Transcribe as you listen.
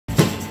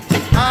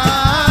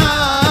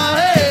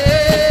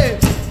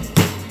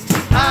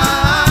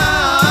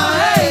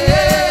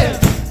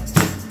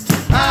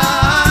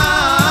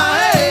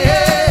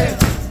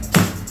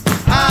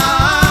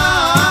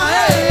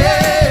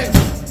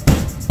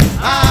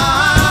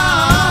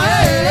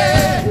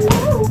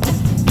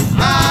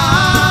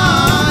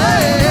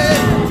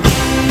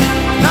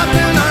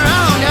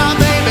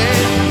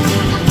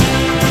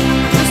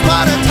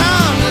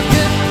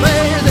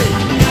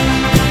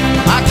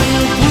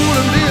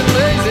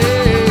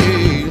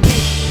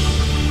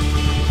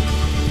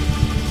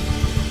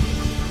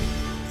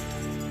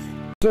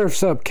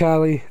Surf's up,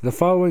 Callie. The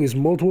following is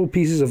multiple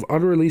pieces of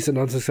unreleased and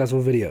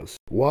unsuccessful videos.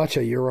 Watch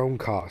at your own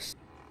cost.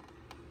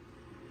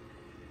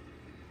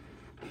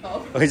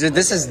 Okay, so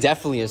this is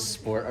definitely a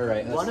sport. All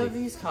right. One of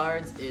these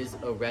cards is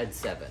a red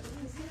 7.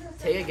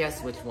 Take a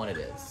guess which one it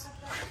is.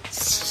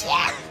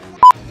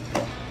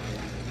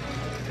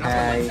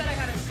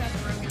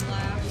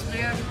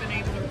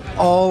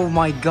 Oh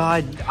my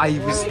god, I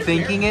was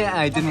thinking it and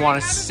I didn't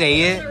want to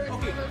say it.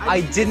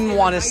 I didn't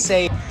want to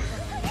say it.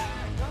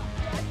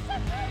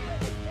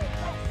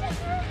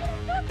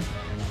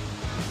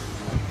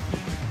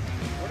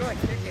 Where do I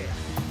kick it?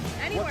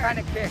 Anywhere. What kind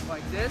of kick?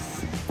 Like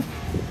this?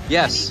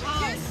 Yes.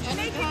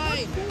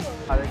 Anytime.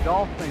 The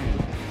dolphin.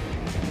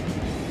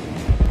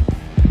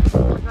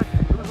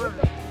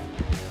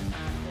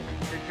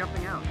 They're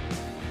jumping out.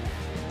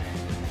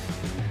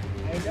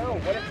 I know.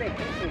 What if they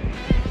hit me?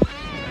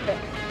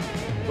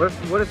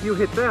 What if you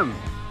hit them?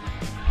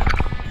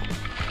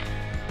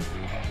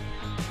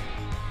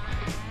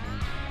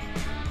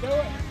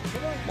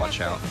 Watch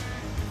out.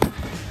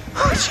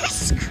 Oh,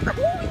 Jesus Christ!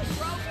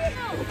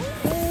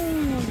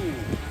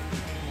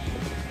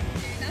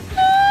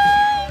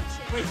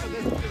 Wait, so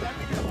this is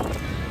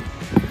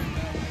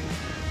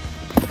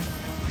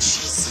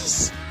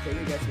Jesus. Take a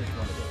guess which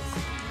one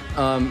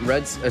it is.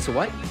 Reds. It's a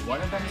what?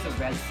 One of them is a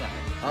red 7.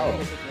 Oh. Take a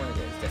guess which one it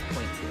is. Just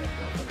point to it.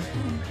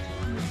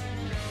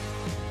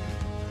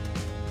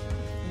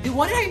 Dude,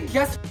 what did I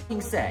just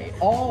say?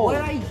 Oh, what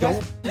did I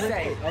just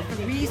say?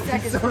 3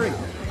 seconds. Sorry,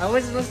 I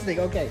wasn't listening.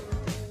 Okay,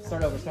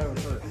 start over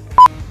first.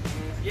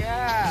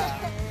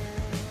 Yeah.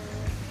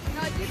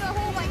 No, do the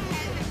whole like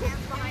hand and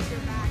hands behind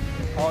your back.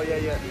 Oh yeah,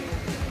 yeah.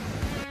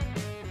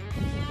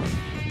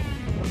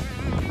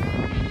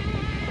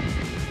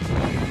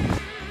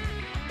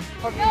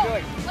 What are you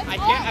doing? I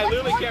can't. I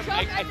literally can't.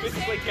 I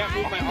physically can't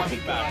move my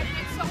arms back.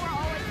 So we're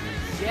all like.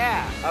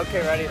 Yeah.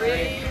 Okay, ready?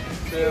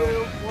 3,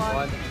 2,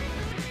 1.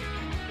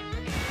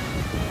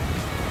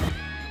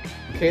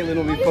 Caitlin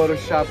will be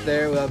photoshopped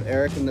there. We'll have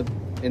Eric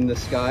in the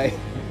sky.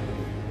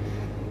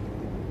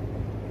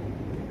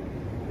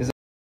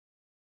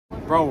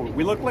 Bro,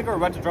 we look like we're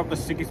about to drop the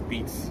sickest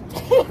beats.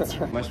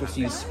 Am I supposed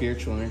to use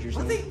spiritual energy or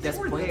something?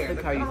 Just point to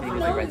the card you think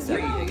is a red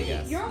 7. Take a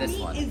guess. This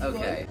one.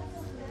 Okay.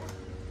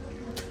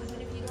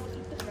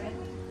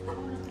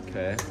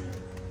 Okay.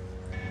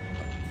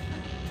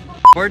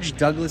 George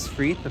Douglas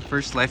Freeth, the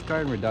first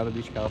lifeguard in Redondo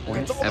Beach,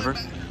 California, ever.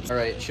 All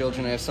right,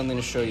 children, I have something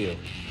to show you.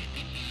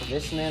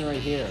 This man right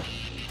here,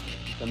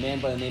 the man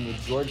by the name of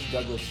George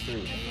Douglas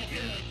Freeth.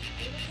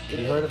 Have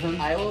you heard of him?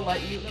 I will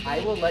let you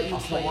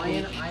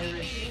Hawaiian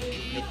Irish,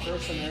 the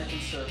first American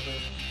surfer,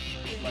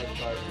 first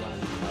lifeguard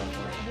running in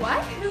California.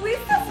 What? Who is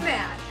this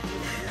man?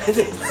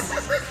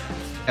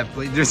 Yeah,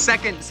 please. The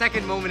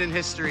second moment in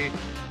history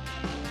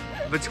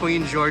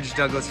between George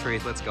Douglas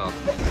Freeth. Let's go.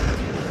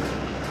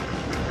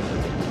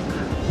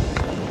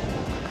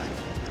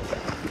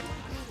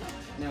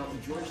 Now,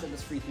 George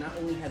Douglas Freeth not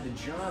only had the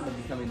job of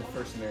becoming the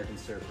first American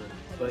surfer,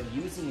 but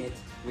using it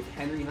with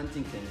Henry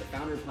Huntington, the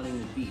founder of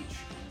Huntington Beach,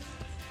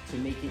 to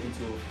make it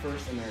into a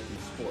first American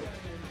sport.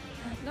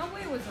 No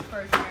way it was the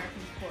first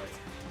American sport.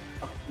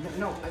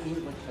 No, I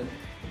mean like a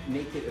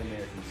naked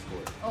American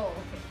sport. Oh,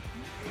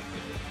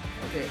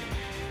 okay. Okay.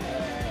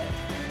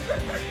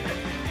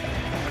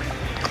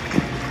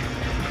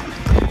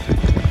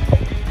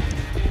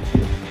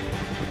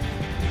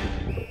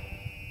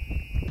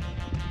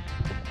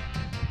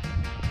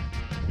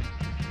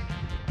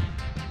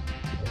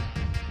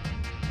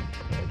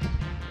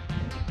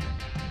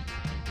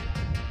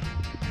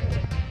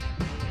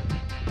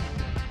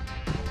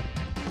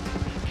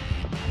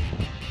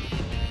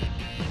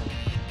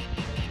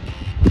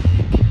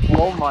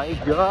 Oh my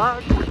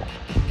god.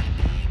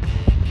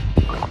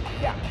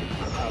 Yeah.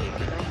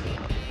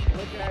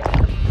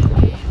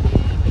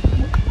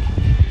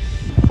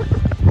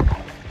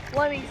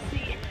 Let me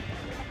see.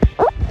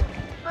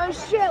 Oh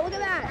shit, look at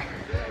that.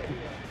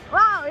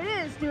 Wow, it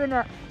is doing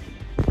that.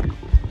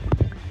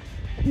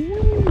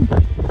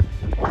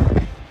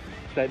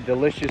 That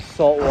delicious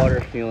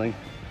saltwater feeling.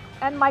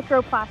 And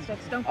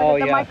microplastics. Don't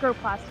forget the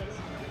microplastics.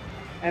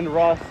 And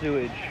raw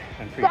sewage.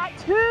 That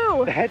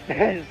too! That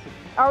is.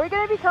 Are we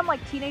gonna become like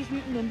Teenage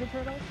Mutant Ninja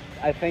Turtles?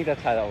 I think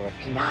that's how that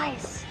works.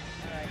 Nice!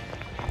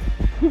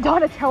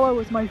 Donatello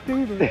was my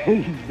favorite.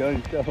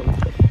 Donatello.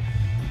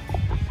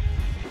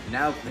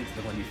 Now think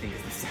the one you think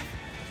is the 7.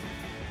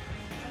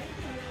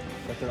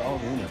 But they're all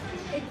Luna.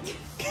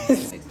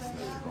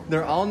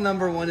 They're all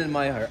number 1 in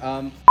my heart.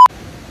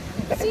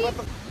 See?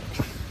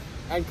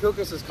 And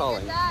Kukus is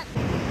calling.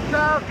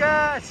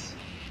 Focus!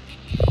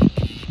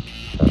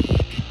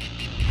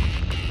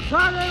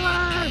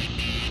 Hollywood!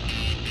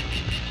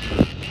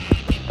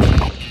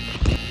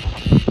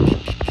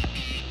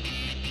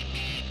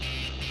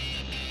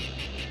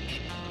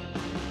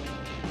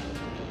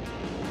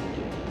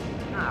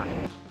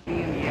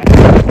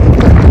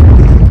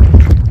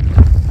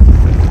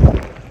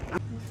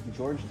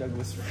 George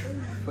Douglas.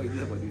 What do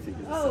you think?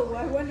 Oh,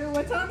 I wonder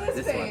what's on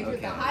this page one,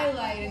 with the okay.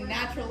 highlight and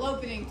natural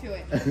opening to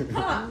it.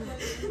 Huh?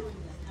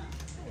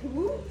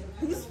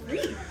 Who's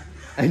free?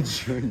 And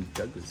Jordan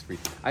Douglas Free.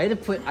 I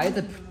had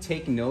to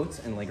take notes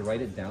and like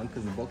write it down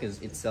because the book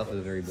itself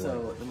is very boring.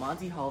 So the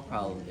Monty Hall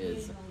problem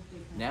is,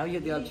 now you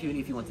have the opportunity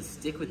if you want to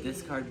stick with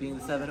this card being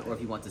the 7 or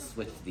if you want to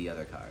switch to the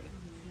other card.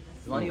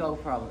 The Monty Hall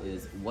problem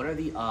is, what are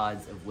the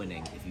odds of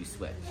winning if you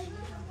switch?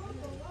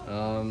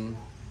 I'll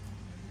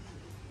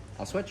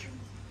switch.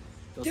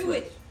 Do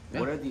it.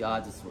 What are the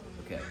odds of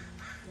okay.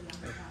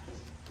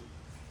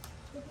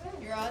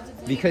 Your odds of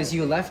winning. Because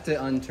you left it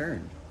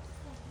unturned.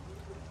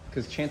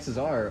 Because chances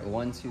are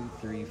 1, 2,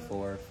 3,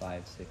 4,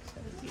 5, 6,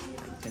 7, 8, 9,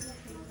 10.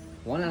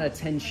 1 out of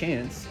 10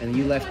 chance, and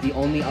you left the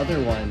only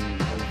other one on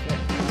the floor.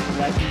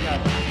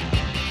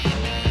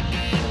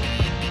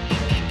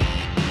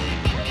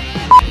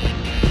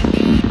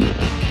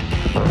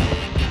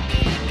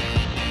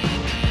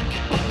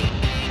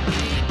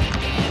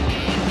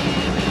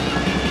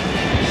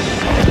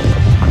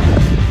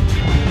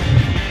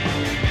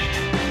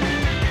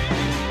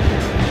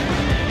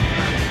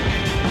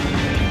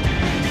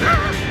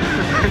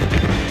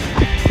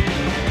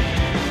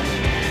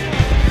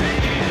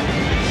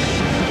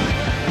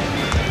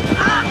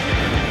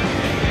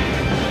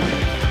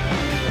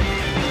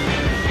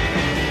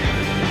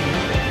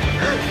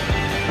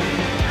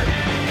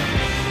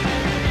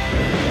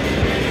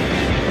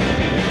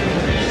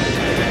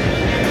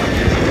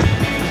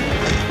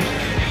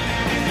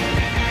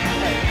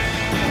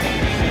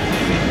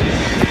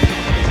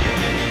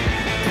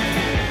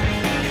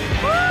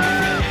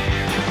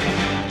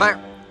 Fire!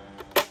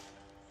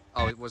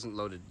 Oh, it wasn't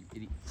loaded, you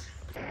idiot.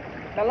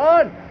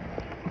 Talon!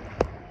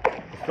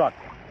 Suck.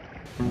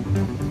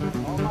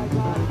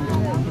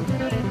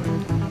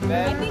 I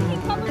think he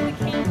covered the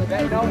camera.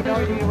 No,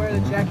 you need to wear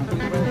the jacket.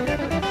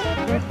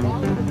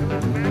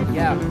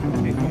 Yeah.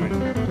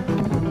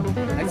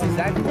 That's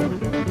exactly what we're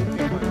doing.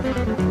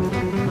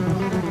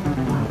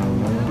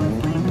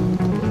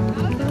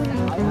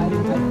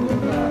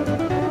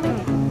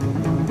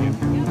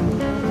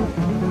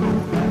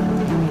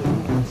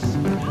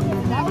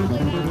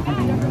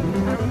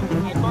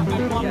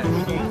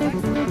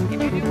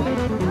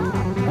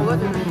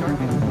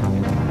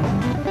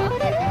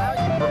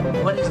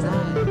 What is that?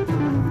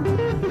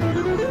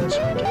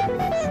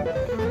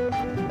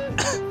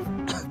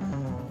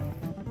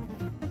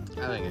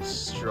 Having a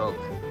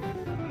stroke.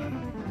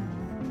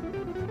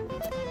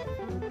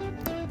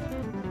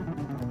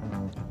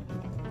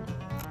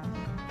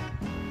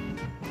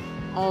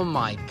 Oh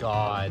my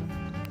god.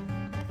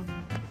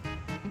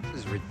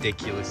 This is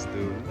ridiculous,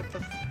 dude. What the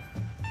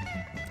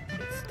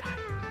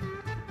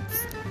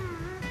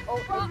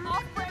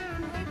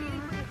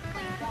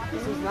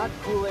This is not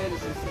Kool-Aid,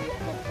 this is a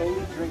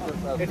holy drink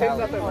of It tastes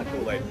nothing like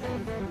Kool-Aid.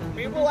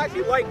 People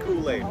actually like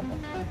Kool-Aid.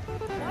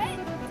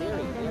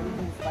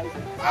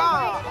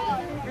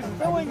 Ah! You're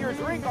spilling your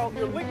drink,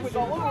 your liquids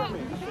all over me.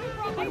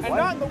 And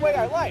not in the way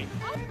I like.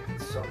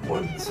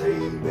 Someone say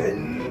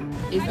amen.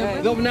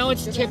 No, now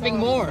it's tipping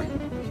more.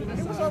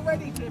 It was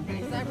already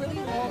tipping. Is that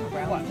really long?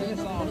 What?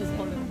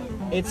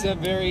 It's a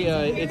very,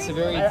 I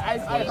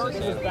heard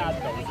it was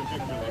bad though. It's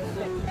ridiculous.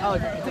 Oh,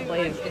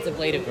 it's a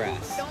blade of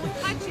grass. Don't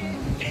touch it.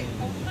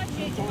 Don't touch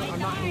it. You might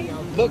die.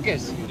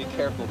 Lucas, be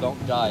careful,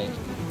 don't die.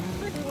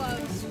 Wear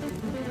gloves.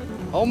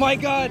 Oh my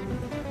god!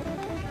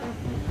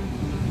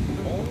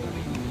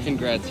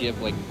 Congrats, you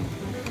have like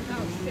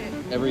Oh shit.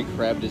 every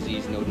crab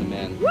disease known to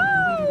man.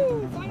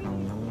 Woo!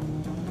 Finally.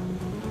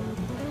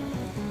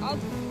 Oh,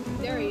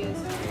 there he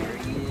is. There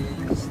he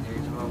is.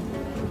 There's home.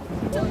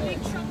 It's a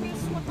big chunky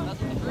swap.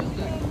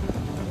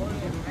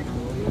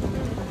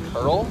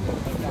 Pearl?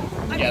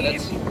 Yeah,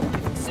 that's.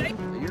 Are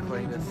you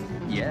recording this?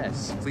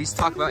 Yes. Please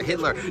talk about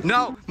Hitler.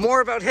 No!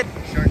 More about Hitler!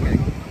 Shark egg.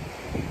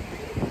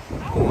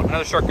 Oh,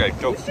 another shark egg.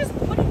 Joke. Let's just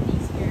put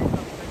these here.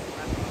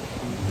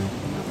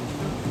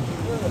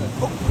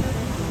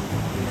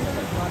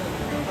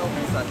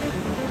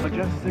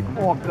 Majestic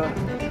orca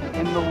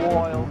in the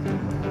wild.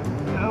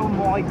 Oh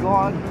my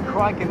god,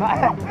 crikey,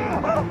 man.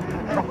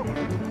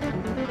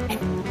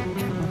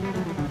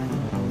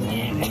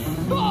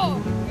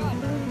 Oh god.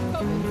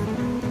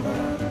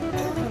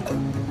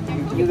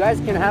 You guys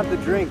can have the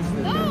drinks.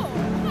 No,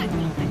 I'm not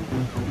doing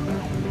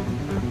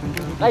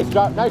Nice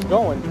job. Nice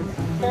going.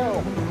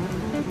 Carol.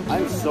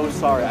 I'm so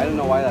sorry. I don't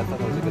know why I thought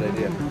that was a good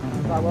idea.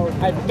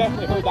 I've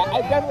definitely heard that.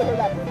 I've definitely heard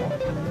that before.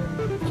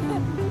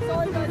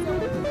 Sorry guys.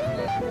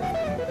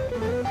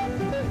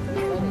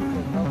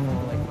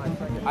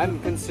 I'm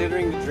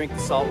considering to drink the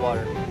salt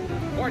water.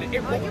 Warning,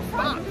 it won't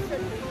stop.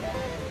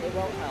 It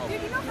won't help.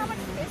 Dude, you know how much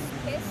piss,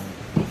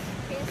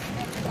 and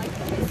like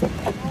piss.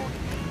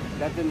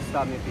 That didn't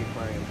stop me at the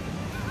aquarium.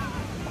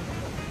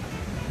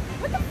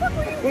 What the fuck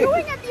were you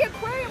doing at the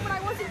aquarium when I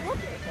wasn't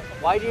looking?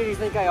 Why do you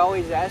think I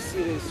always ask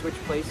you to switch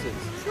places?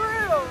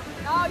 True.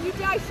 No, you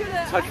did. I should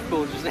have. Touch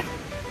pool just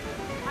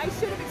I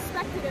should have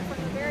expected it from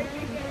the very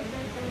beginning.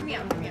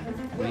 Yeah.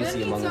 What do you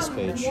see Among Us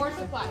page? More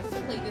supplies to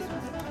play this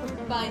one.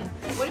 But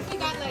what if we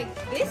got like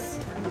this,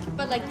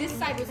 but like this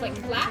side was like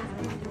flat,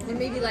 and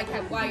maybe like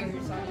had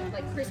wires on it,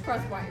 like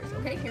crisscross wires.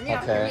 Okay, hear me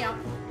out. Hear me out.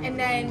 And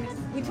then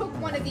we took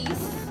one of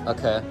these.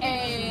 Okay.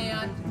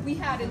 And we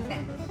had a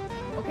net.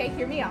 Okay,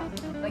 hear me out.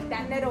 Like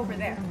that net over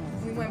there.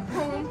 We went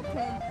boom,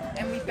 boom,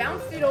 and we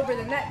bounced it over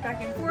the net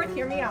back and forth.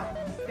 Hear me out.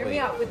 Hear me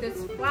out. With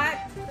this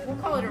flat, we'll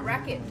call it a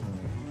racket.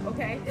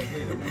 Okay?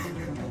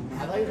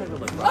 I thought you were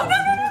talking about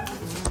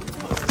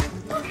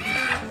Oh,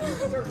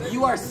 no!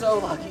 You are so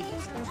lucky.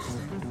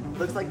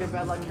 Looks like the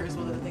bad luck curse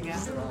was a thing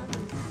after all.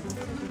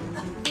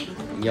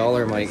 Y'all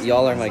are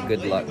my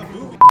good luck.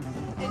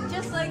 And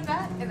just like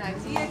that, an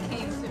idea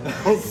came to me.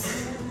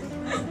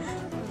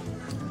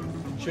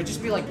 Should it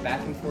just be like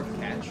back and forth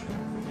catch?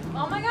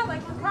 Oh my god,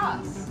 like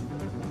lacrosse,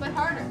 but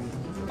harder.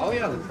 Oh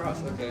yeah,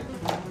 lacrosse. Okay.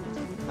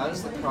 How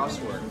does lacrosse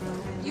work?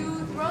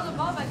 You throw the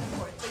ball back and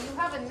forth, but you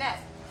have a net,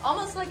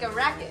 almost like a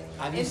racket.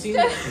 Have you seen The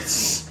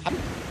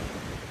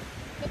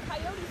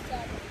coyote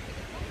said.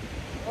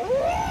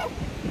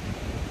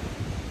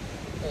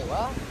 Wait,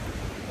 what?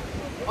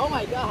 Oh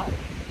my god.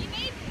 He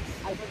made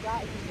this. I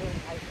forgot you made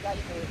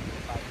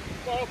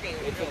it. Okay,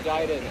 It's a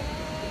guide in it.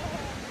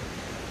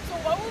 So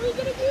what were we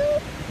gonna do?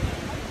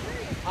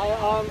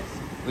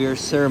 We are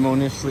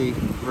ceremoniously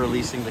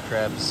releasing the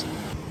crabs.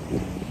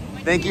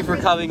 Thank you for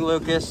coming,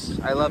 Lucas.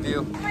 I love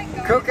you. Oh my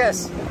god.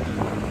 Lucas!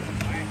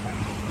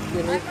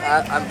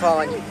 I'm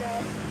following you.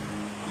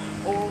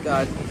 Oh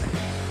god.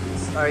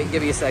 Sorry,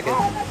 give me a second.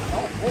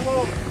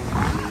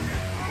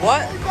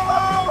 What?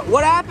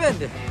 What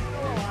happened?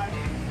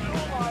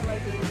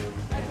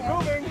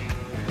 moving.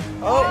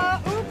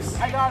 Oh. Oops.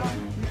 I got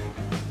him.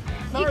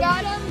 You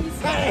got him?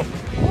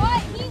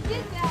 What? He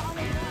did that on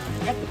his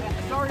own.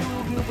 Sorry,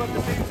 move, but at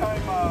the same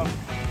time,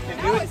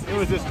 it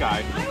was this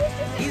guy. I was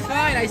just He's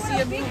fine, I see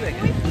him moving.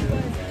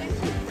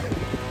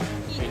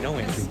 No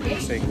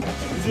introducing.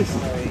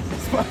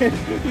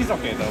 He's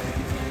okay though.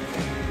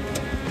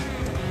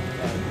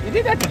 You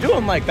didn't have to do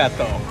him like that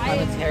though. I'm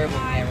a terrible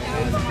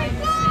cameraman.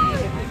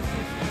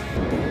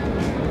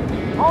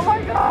 Oh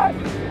my god!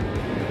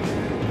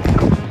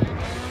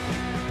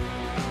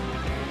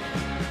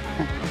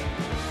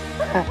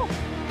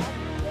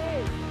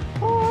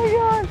 Oh my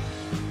god!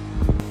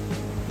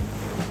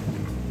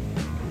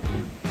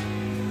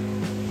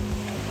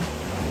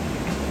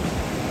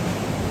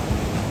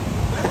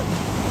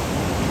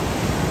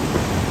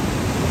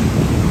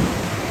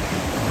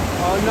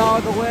 Oh no,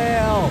 the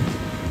whale!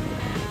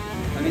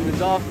 I mean the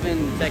dolphin,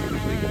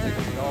 technically, because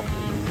it's dolphins.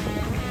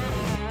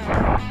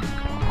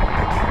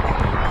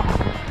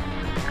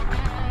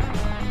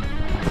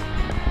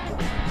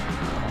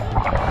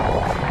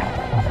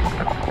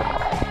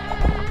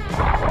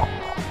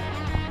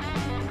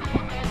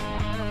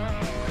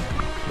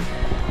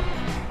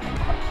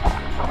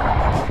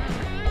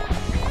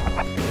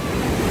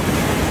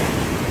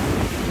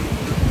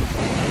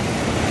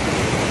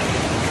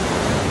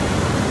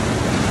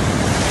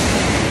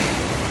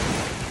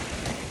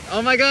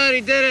 Oh my god,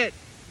 he did it!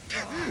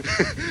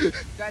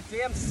 That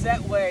damn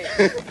set way.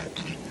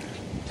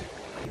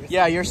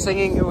 Yeah, you're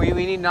singing. We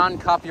need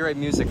non-copyright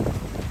music.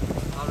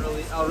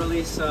 I'll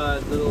release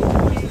little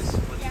voices.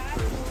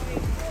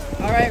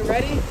 All right,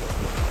 ready?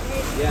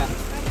 Yeah.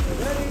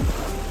 Ready?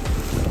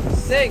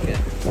 Sing.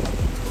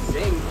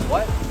 Sing.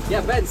 What?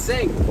 Yeah, Ben,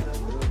 sing.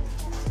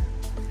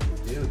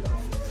 Dude.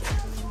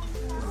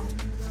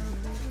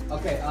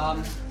 Okay.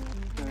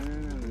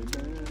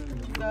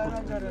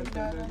 What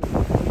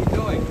are you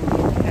doing?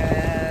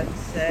 Can't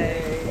say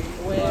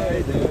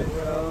where the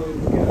road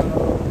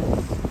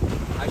goes.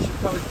 I should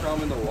probably throw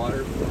him in the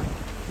water.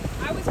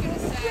 I was gonna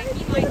say,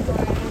 he might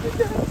drown.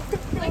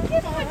 Like,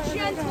 give him a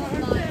gentle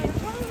nudge.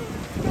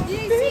 You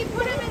see,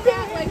 put him in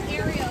that, like,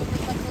 area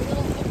with, like, the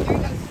little, oh, there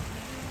he goes.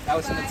 That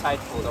was in the tide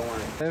pool, don't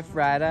worry. Lift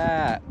right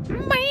up. Can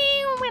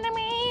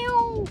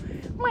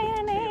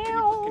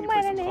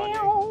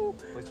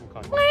you play some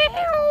Kanye?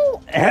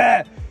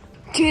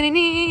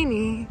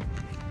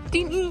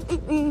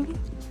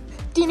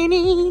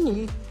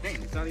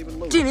 Dang, it's not even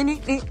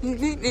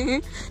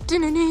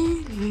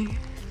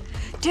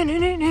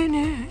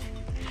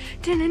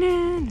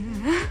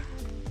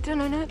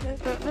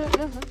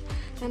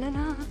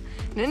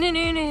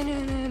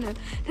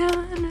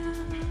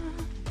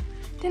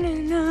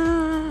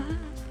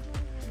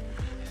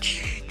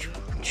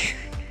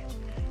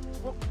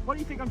What do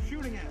you think I'm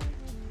shooting at?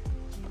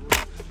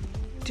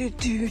 I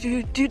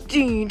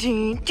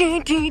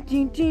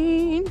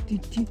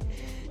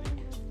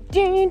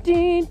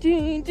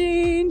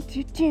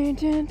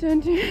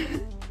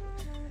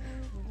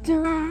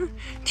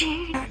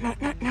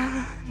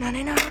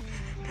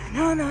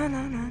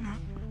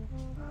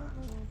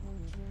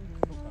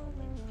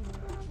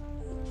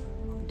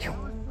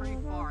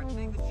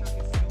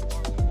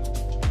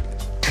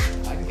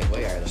can get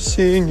way higher than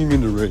Singing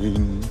in the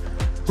rain.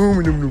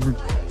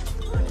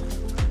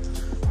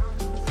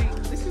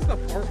 This is the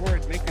part where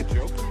it makes a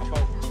joke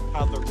about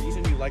how the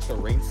reason you like the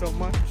rain so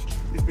much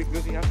is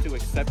because you have to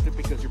accept it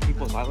because your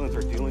people's islands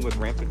are dealing with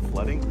rampant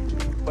flooding.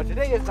 But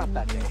today is not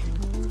that day.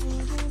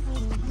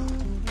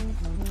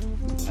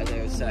 As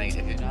I was saying,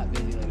 if you're not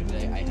busy later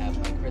today, I have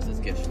my Christmas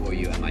gifts for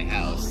you at my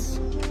house.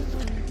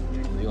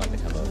 Do you want to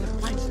come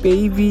over?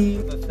 Baby.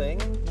 The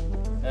thing,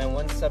 and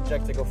one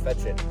subject to go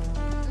fetch it.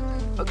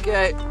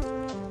 Okay.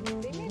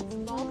 They made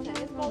small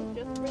tennis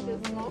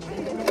just smoking.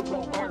 You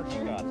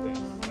got this.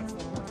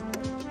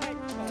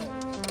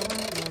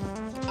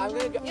 I'm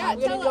gonna go, Yeah, I'm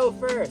gonna go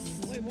first.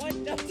 Wait, what?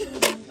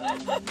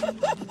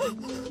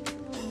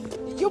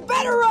 You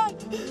better run!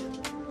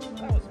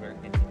 That was very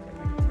interesting.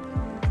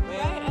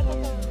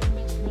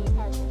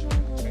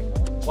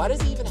 Why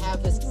does he even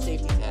have this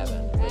safety tab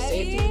in? For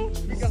safety?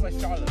 Ready? Because I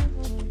shot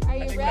him. Are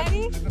you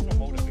ready? This will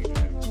motivate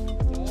him.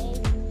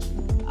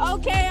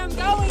 Okay, I'm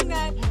going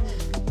then.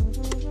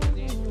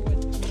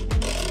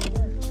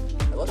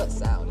 I love that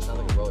sound. It sounds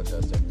like a roller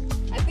coaster.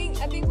 I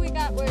think we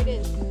got where it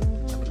is.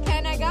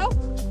 Can I go?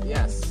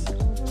 Yes.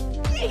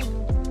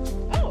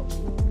 Oh.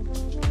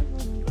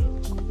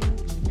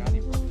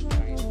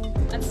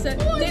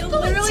 They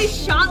literally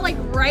shot like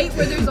right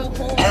where there's a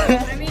hole.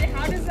 I mean,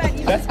 how does that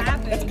even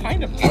happen? That's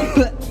kind of How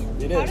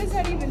does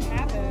that even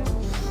happen?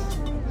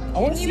 I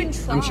want to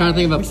see. I'm trying to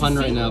think of a pun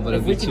right now, but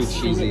it'd be too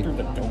cheesy.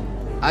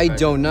 I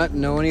do not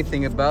know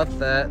anything about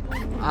that.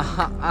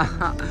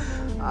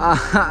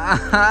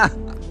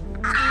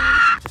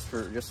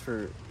 Just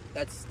for.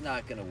 That's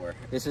not gonna work.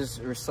 This is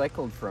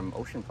recycled from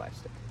ocean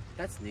plastic.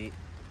 That's neat.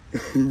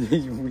 What are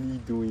you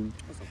doing?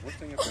 That's the worst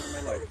thing I've done in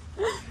my life.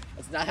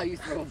 That's not how you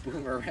throw a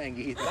boomerang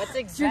either. That's Do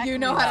exactly you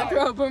know how to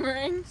throw a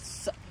boomerang?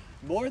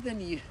 More than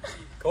you.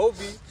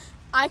 Kobe.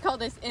 I call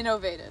this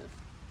innovative.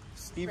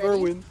 Steve Ready?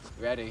 Irwin.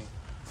 Ready.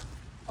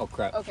 Oh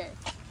crap. Okay.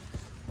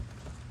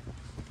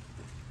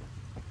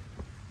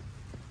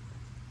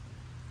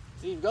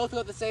 So you go through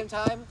at the same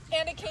time?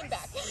 And it came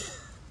back.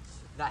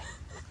 Nice.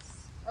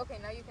 Okay,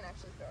 now you can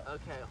actually throw it.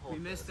 Okay, hold We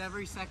this. missed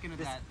every second of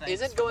This that.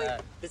 isn't going.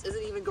 This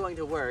isn't even going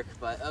to work,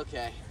 but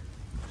okay.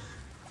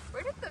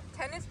 Where did the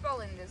tennis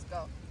ball in this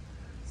go?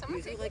 Someone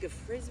Is take it like a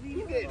frisbee?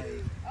 You did.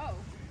 Oh.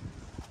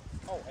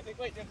 Oh, I think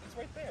wait, it's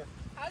right there.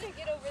 How did it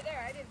get over there?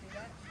 I didn't do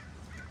that.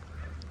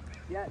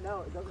 Yeah,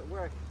 no, it doesn't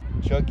work.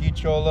 Chucky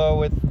Cholo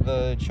with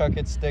the Chuck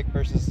It stick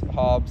versus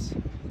Hobbs.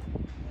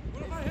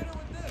 What if I hit it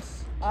with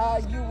this?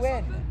 You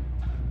win.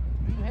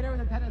 If you hit her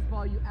with a tennis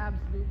ball, you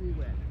absolutely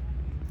win.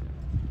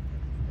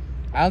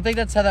 I don't think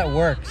that's how that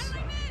works.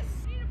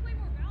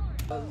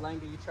 Lange,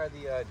 you try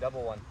the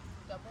double one.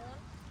 Double one?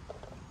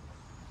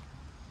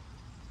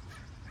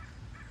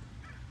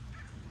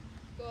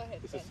 Go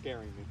ahead, This Ben. is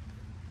scaring me.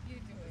 You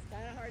do it. It's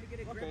kind of hard to get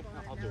a grip Okay,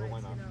 on I'll it do now it. Why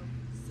it's, not?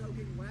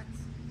 soaking wet.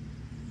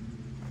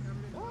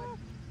 Covered in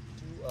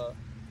mud.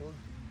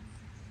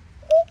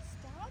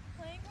 Stop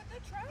playing with the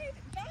trident.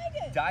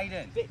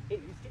 Diden. Hey,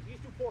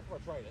 use 2-4 for a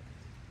trident.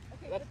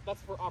 Okay,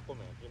 That's for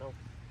Aquaman, you know?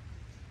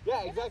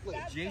 Yeah, exactly.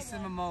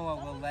 Jason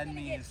Momoa will lend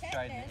me his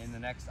trident in the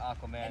next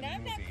Aquaman and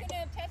I'm not movie.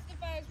 going to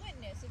testify as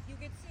witness if you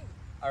get sued.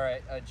 All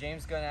right,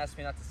 James Gunn asked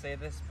me not to say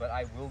this, but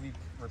I will be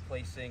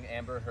replacing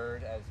Amber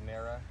Heard as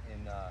Mera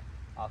in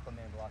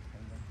Aquaman: The Lost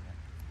Kingdom.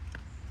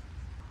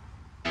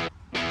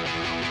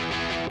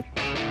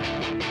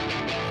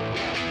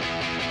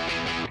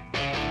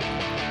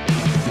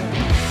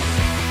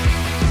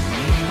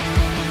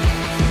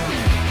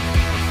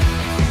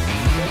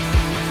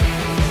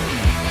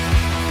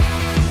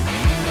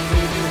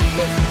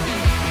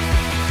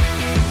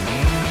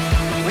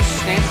 Which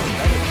stance is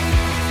better?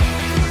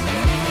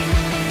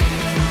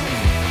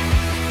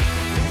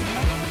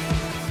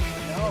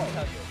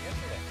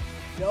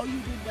 No, you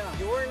did not.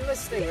 You weren't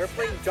listening. We were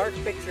playing Dark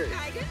Pictures.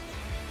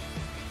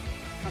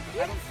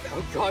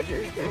 Oh god,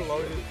 you're getting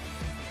loaded.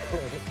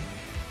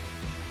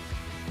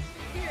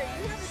 Here,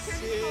 you have a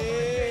tennis ball on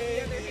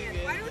the other hand.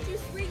 Why don't you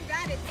swing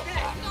that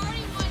instead?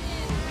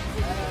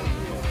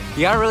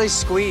 You gotta really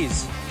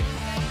squeeze.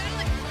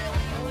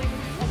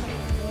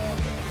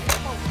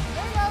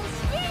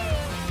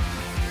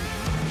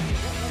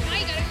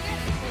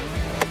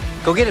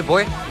 Go get it,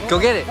 boy. Go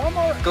get it.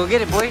 Go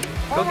get it, boy.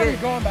 Go get it.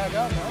 Going back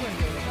up now.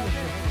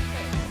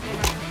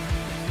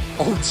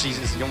 Oh,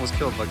 Jesus. You almost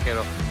killed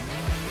Vaquero.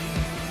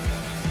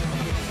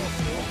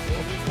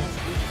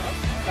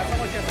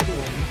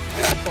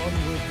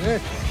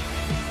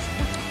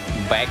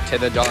 Back to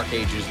the dark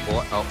ages,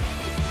 boy. Oh.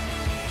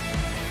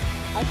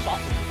 I shot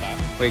him with that.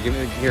 Wait, give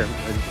me here.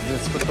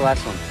 Let's put the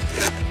last one.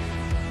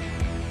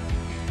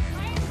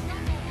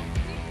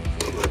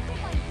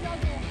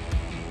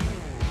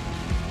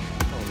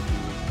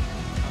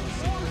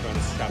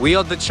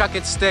 Wield the Chuck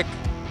It stick.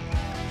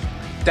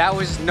 That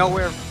was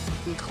nowhere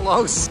f***ing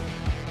close.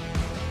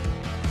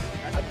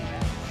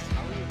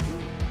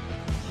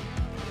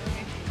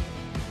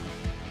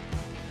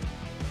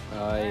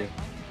 For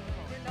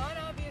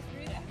non-obvious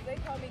reasons, they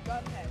call me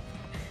Gunhead.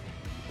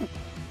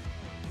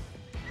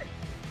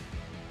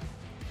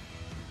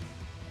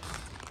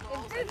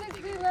 In physics,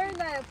 we learned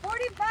that a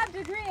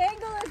 45-degree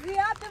angle is the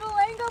optimal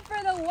angle for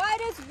the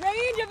widest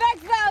range of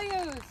x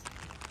values.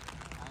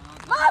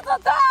 Mazel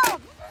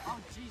tov! Oh,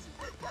 Jesus.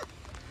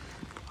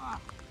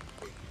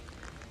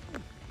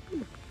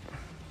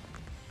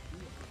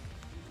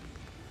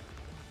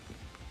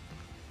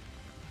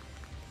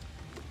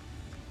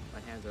 My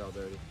hands are all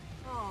dirty.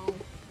 Oh.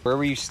 Where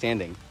were you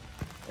standing?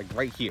 Like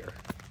right here.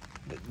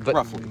 But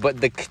Roughly. but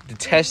the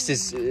test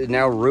is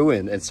now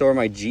ruined, and so are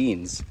my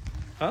jeans.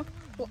 Huh?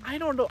 Well, I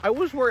don't know. I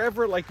was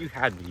wherever like you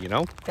had me, you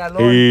know? God,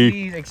 Lord,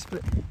 please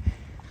explain.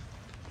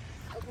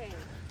 Okay.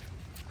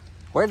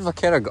 Where did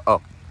Vaquero go?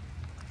 Oh.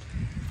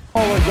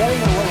 Oh, we're getting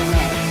a little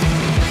nuts.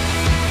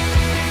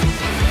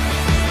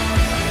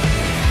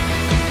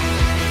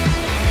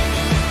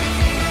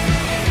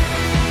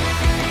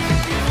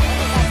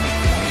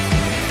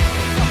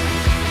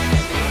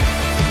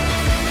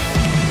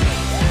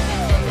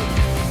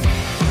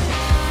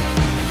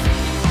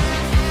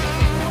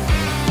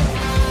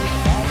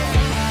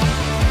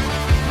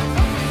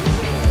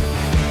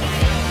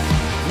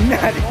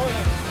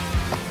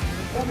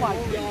 Oh my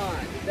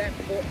god, that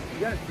you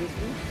gotta kiss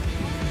me?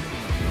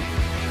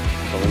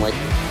 Something like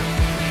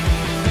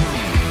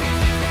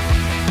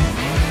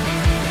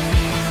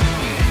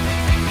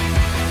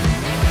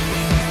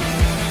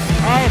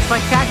Hey, it's my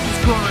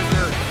cactus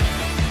corner.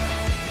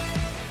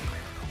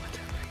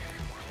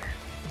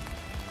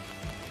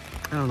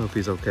 I don't know if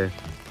he's okay.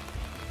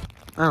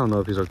 I don't know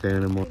if he's okay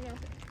anymore.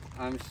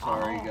 I'm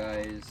sorry,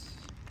 guys.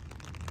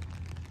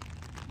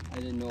 I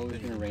didn't know it was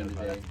gonna rain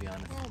today. To be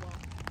honest.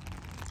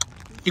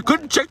 You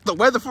couldn't check the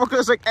weather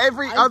forecast like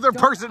every other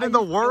person in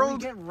the world?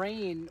 We get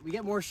rain. We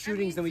get more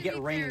shootings than we get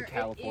rain in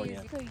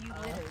California.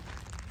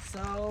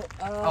 So,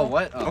 Oh,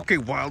 what? Oh. Okay,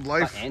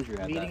 wildlife. Andrew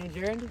had meeting that.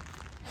 adjourned?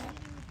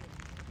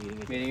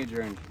 Meeting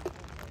adjourned.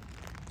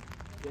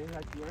 Getting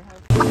back to your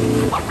house?